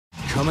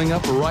coming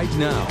up right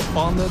now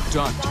on The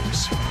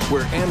Doctors,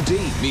 where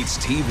MD meets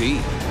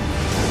TV.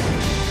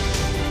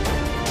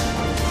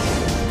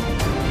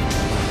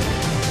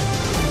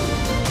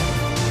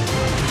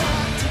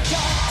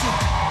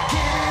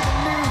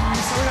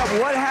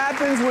 What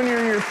happens when you're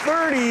in your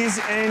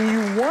 30s and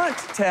you want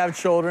to have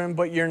children,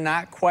 but you're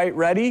not quite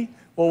ready?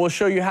 Well, we'll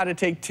show you how to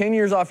take 10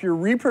 years off your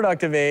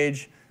reproductive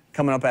age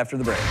coming up after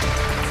the break.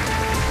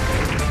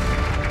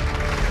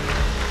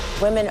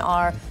 Women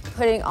are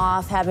putting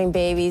off having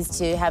babies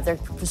to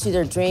pursue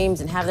their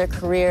dreams and have their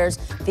careers.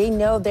 They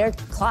know their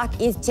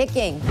clock is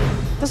ticking.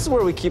 This is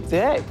where we keep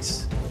the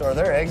eggs. So are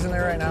there eggs in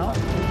there right now?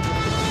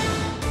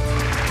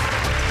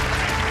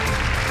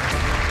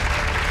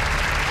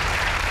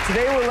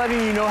 Today we're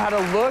letting you know how to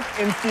look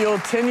and feel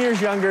 10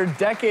 years younger,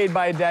 decade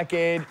by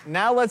decade.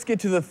 Now let's get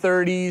to the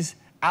 30s.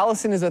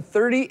 Allison is a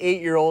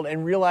 38-year-old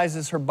and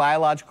realizes her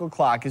biological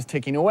clock is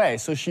ticking away.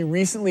 So she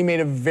recently made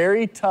a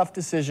very tough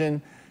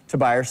decision to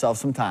buy herself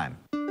some time.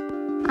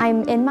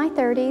 I'm in my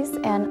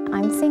 30s and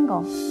I'm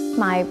single.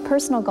 My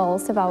personal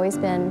goals have always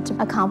been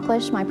to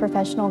accomplish my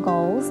professional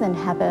goals and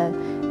have a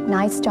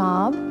nice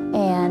job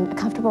and a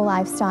comfortable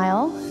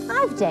lifestyle.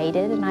 I've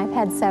dated and I've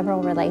had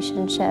several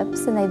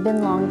relationships and they've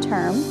been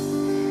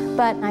long-term,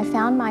 but I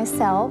found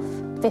myself,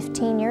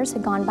 15 years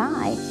had gone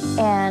by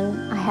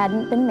and I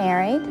hadn't been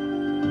married,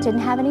 didn't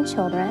have any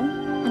children,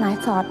 and I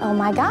thought, oh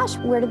my gosh,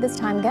 where did this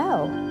time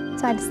go?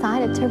 So I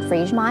decided to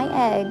freeze my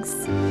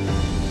eggs.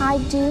 I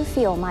do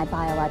feel my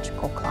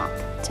biological clock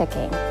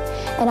ticking,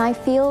 and I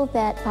feel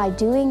that by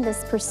doing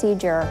this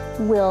procedure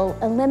will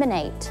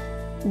eliminate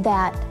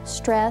that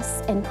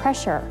stress and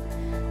pressure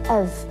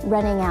of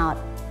running out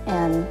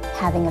and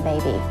having a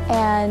baby.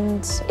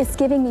 And it's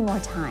giving me more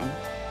time.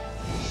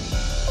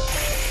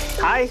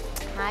 Hi.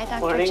 Hi, Dr.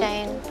 Morning.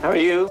 Jane. How are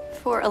you?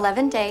 For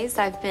 11 days,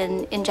 I've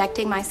been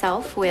injecting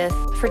myself with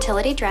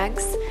fertility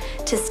drugs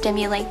to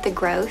stimulate the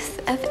growth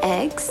of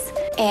eggs.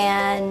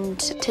 And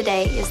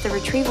today is the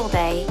retrieval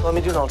day. Let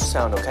me do an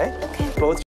ultrasound, okay? Okay. Both